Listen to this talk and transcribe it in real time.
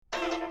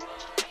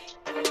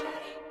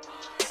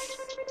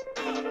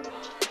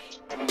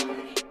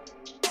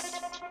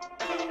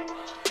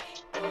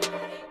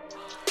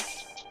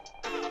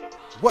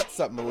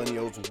What's up,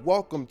 millennials?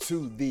 Welcome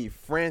to the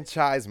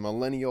Franchise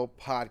Millennial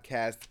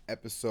Podcast,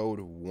 episode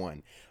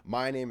 1.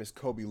 My name is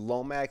Kobe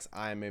Lomax.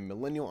 I am a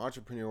millennial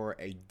entrepreneur,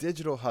 a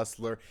digital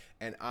hustler,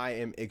 and I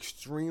am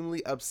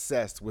extremely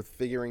obsessed with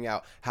figuring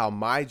out how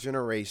my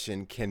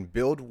generation can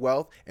build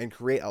wealth and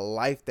create a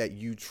life that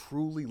you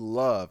truly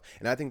love.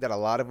 And I think that a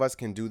lot of us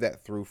can do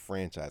that through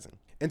franchising.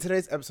 In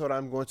today's episode,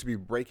 I'm going to be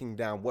breaking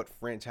down what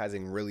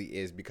franchising really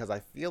is because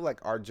I feel like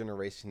our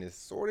generation is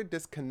sort of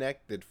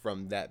disconnected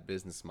from that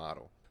business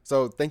model.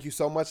 So thank you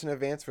so much in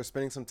advance for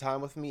spending some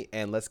time with me,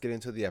 and let's get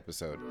into the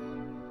episode.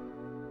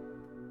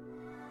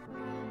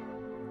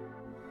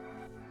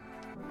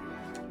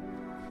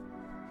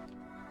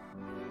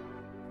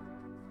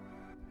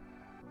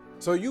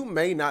 So you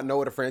may not know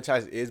what a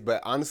franchise is,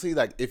 but honestly,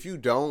 if you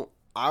don't,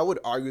 I would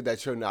argue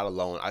that you're not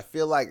alone. I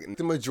feel like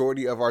the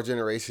majority of our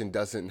generation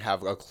doesn't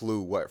have a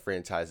clue what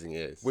franchising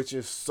is, which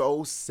is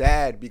so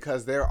sad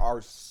because there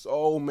are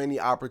so many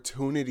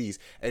opportunities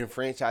in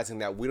franchising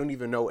that we don't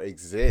even know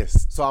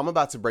exist. So I'm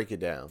about to break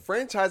it down.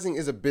 Franchising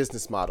is a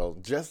business model,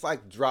 just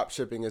like drop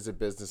shipping is a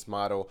business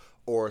model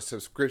or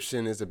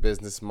subscription is a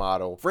business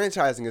model.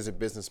 Franchising is a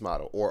business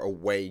model or a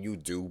way you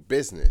do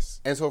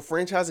business. And so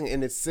franchising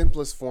in its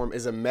simplest form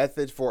is a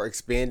method for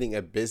expanding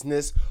a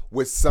business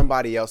with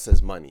somebody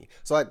else's money.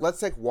 So let's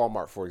take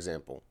Walmart, for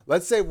example.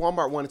 Let's say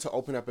Walmart wanted to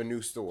open up a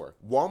new store.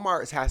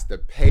 Walmart has to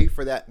pay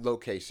for that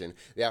location.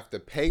 They have to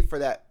pay for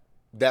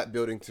that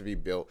building to be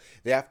built.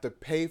 They have to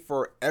pay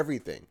for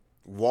everything.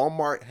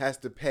 Walmart has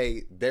to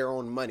pay their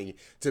own money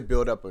to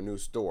build up a new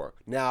store.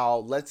 Now,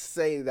 let's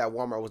say that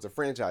Walmart was a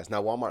franchise.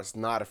 Now, Walmart's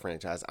not a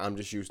franchise. I'm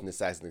just using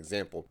this as an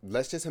example.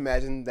 Let's just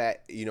imagine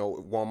that,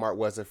 Walmart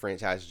was a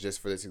franchise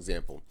just for this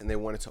example, and they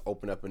wanted to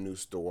open up a new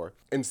store.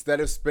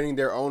 Instead of spending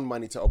their own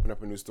money to open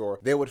up a new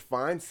store, they would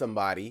find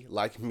somebody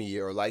like me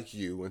or like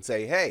you and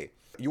say, hey,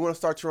 you want to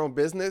start your own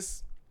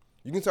business?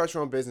 You can start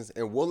your own business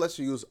and we'll let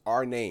you use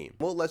our name.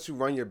 We'll let you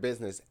run your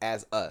business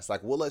as us.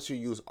 We'll let you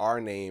use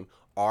our name,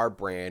 our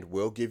brand.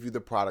 We'll give you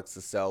the products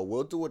to sell.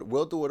 We'll do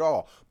it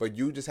all. But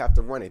you just have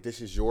to run it.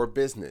 This is your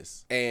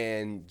business.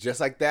 And just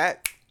like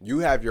that, you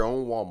have your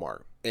own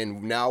Walmart.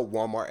 And now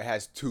Walmart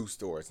has 2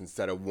 stores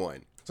instead of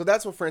 1. So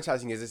that's what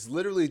franchising is. It's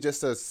literally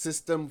just a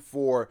system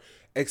for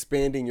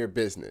expanding your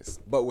business,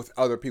 but with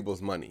other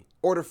people's money.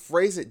 Or to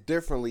phrase it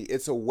differently,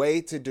 it's a way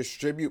to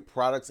distribute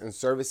products and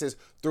services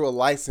through a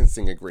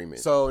licensing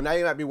agreement. So now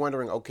you might be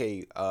wondering,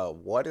 okay,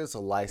 what is a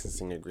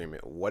licensing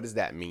agreement? What does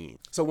that mean?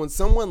 So when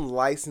someone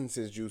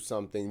licenses you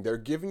something, they're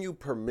giving you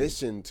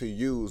permission to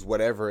use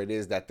whatever it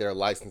is that they're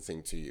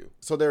licensing to you.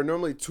 So there are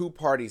normally 2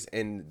 parties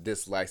in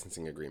this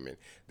licensing agreement.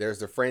 There's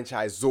the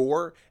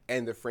franchisor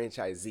and the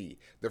franchisee.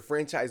 The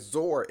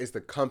franchisor is the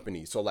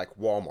company, so like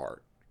Walmart.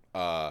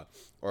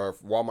 Or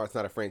if Walmart's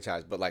not a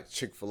franchise, but like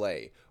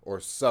Chick-fil-A or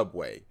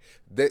Subway.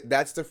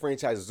 That's the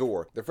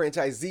franchisor. The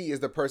franchisee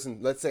is the person,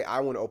 let's say I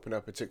want to open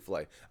up a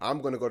Chick-fil-A.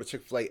 I'm going to go to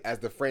Chick-fil-A as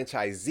the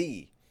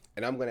franchisee,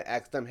 and I'm going to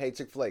ask them, hey,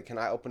 Chick-fil-A, can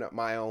I open up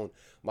my own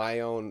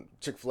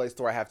Chick-fil-A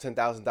store? I have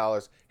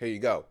 $10,000. Here you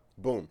go.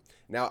 Boom.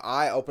 Now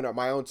I open up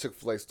my own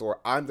Chick-fil-A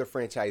store. I'm the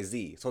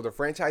franchisee. So the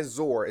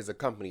franchisor is a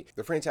company.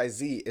 The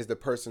franchisee is the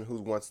person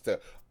who wants to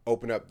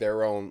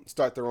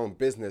start their own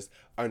business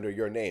under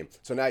your name.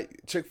 So now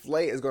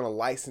Chick-fil-A is going to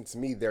license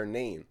me their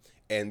name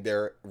and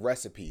their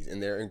recipes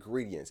and their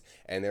ingredients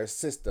and their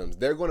systems.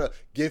 They're going to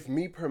give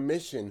me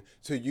permission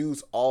to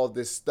use all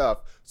this stuff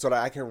so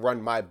that I can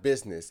run my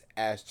business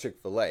as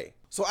Chick-fil-A.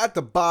 So at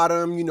the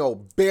bottom,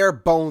 bare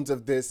bones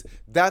of this,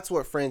 that's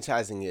what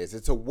franchising is.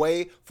 It's a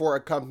way for a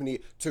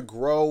company to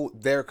grow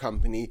their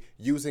company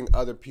using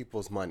other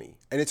people's money.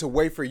 And it's a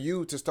way for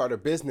you to start a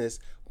business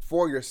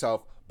for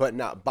yourself, but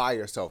not by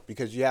yourself,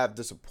 because you have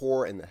the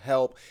support and the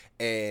help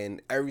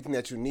and everything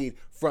that you need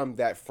from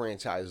that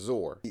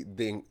franchisor.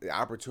 The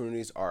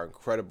opportunities are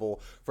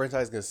incredible.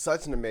 Franchising is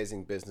such an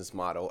amazing business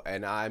model,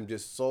 and I'm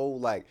just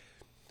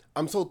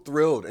I'm so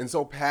thrilled and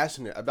so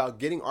passionate about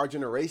getting our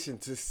generation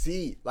to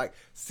see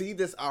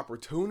this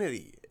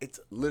opportunity. It's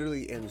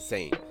literally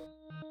insane.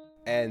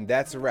 And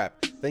that's a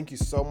wrap. Thank you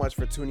so much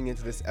for tuning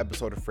into this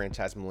episode of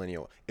Franchise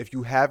Millennial. If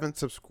you haven't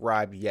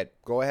subscribed yet,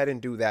 go ahead and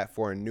do that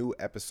for a new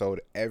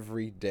episode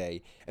every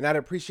day. And I'd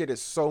appreciate it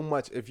so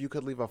much if you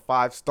could leave a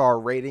 5-star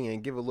rating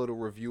and give a little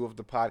review of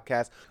the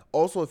podcast.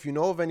 Also, if you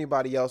know of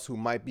anybody else who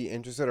might be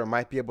interested or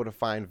might be able to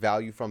find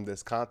value from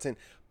this content,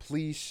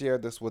 please share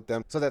this with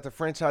them so that the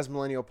Franchise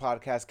Millennial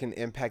podcast can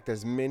impact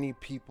as many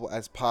people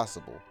as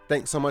possible.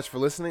 Thanks so much for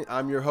listening.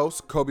 I'm your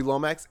host, Kobe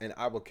Lomax, and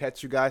I will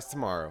catch you guys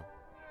tomorrow.